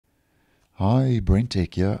Hi,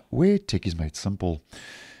 BrenTech here, where tech is made simple.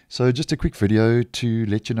 So just a quick video to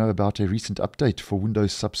let you know about a recent update for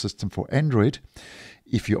Windows Subsystem for Android.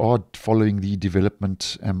 If you are following the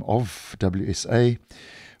development of WSA,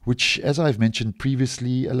 which, as I've mentioned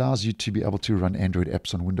previously, allows you to be able to run Android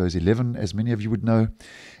apps on Windows 11, as many of you would know.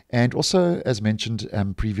 And also, as mentioned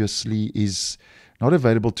previously, is not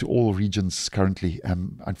available to all regions currently.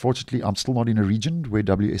 Unfortunately, I'm still not in a region where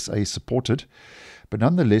WSA is supported. But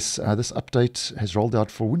nonetheless, this update has rolled out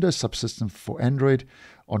for Windows Subsystem for Android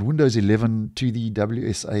on Windows 11 to the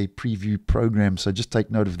WSA preview program. So just take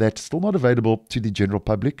note of that. Still not available to the general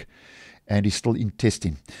public and is still in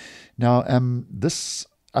testing. Now, this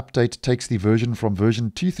update takes the version from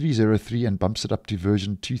version 2303 and bumps it up to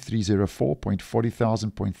version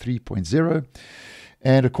 2304.40,000.3.0.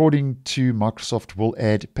 And according to Microsoft, will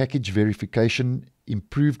add package verification,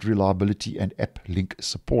 improved reliability, and AppLink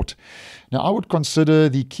support. Now, I would consider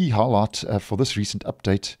the key highlight for this recent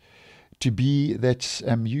update to be that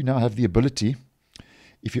you now have the ability,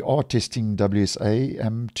 if you are testing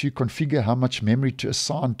WSA, to configure how much memory to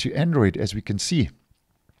assign to Android, as we can see.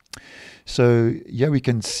 So here we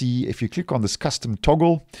can see, if you click on this custom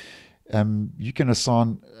toggle, you can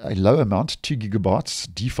assign a low amount, 2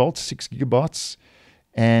 gigabytes, default 6 gigabytes,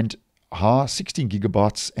 and high 16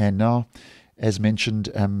 gigabytes. And now, as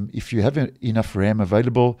mentioned, if you have enough RAM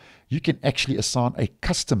available, you can actually assign a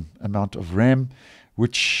custom amount of RAM,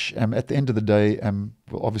 which at the end of the day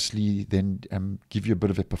will obviously then give you a bit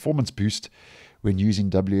of a performance boost when using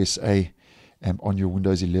WSA on your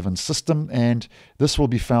Windows 11 system. And this will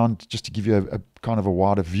be found, just to give you a kind of a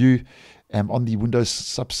wider view, on the Windows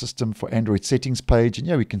Subsystem for Android settings page. And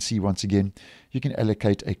yeah, we can see once again, you can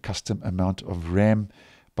allocate a custom amount of RAM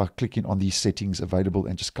by clicking on these settings available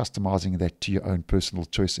and just customizing that to your own personal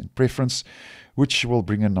choice and preference, which will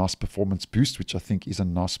bring a nice performance boost, which I think is a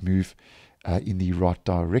nice move in the right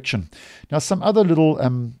direction. Now, some other little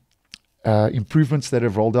improvements that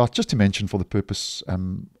have rolled out, just to mention for the purpose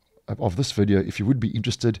of this video, if you would be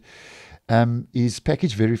interested, is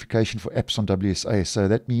package verification for apps on WSA. So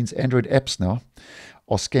that means Android apps now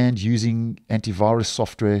are scanned using antivirus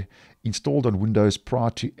software installed on Windows prior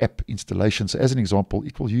to app installation. So as an example,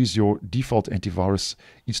 it will use your default antivirus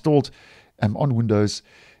installed on Windows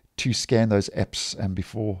to scan those apps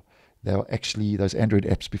before they are actually, those Android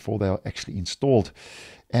apps before they are actually installed.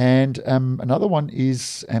 And another one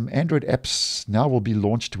is Android apps now will be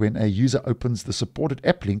launched when a user opens the supported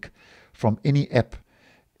AppLink from any app.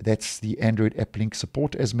 That's the Android AppLink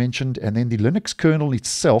support, as mentioned. And then the Linux kernel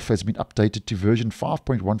itself has been updated to version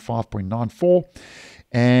 5.15.94.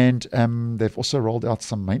 And they've also rolled out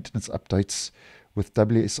some maintenance updates with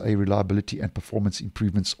WSA reliability and performance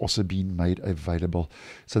improvements also being made available.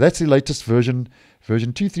 So that's the latest version,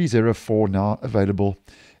 version 2304, now available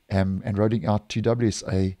and rolling out to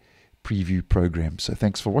WSA preview program. So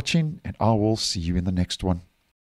thanks for watching, and I will see you in the next one.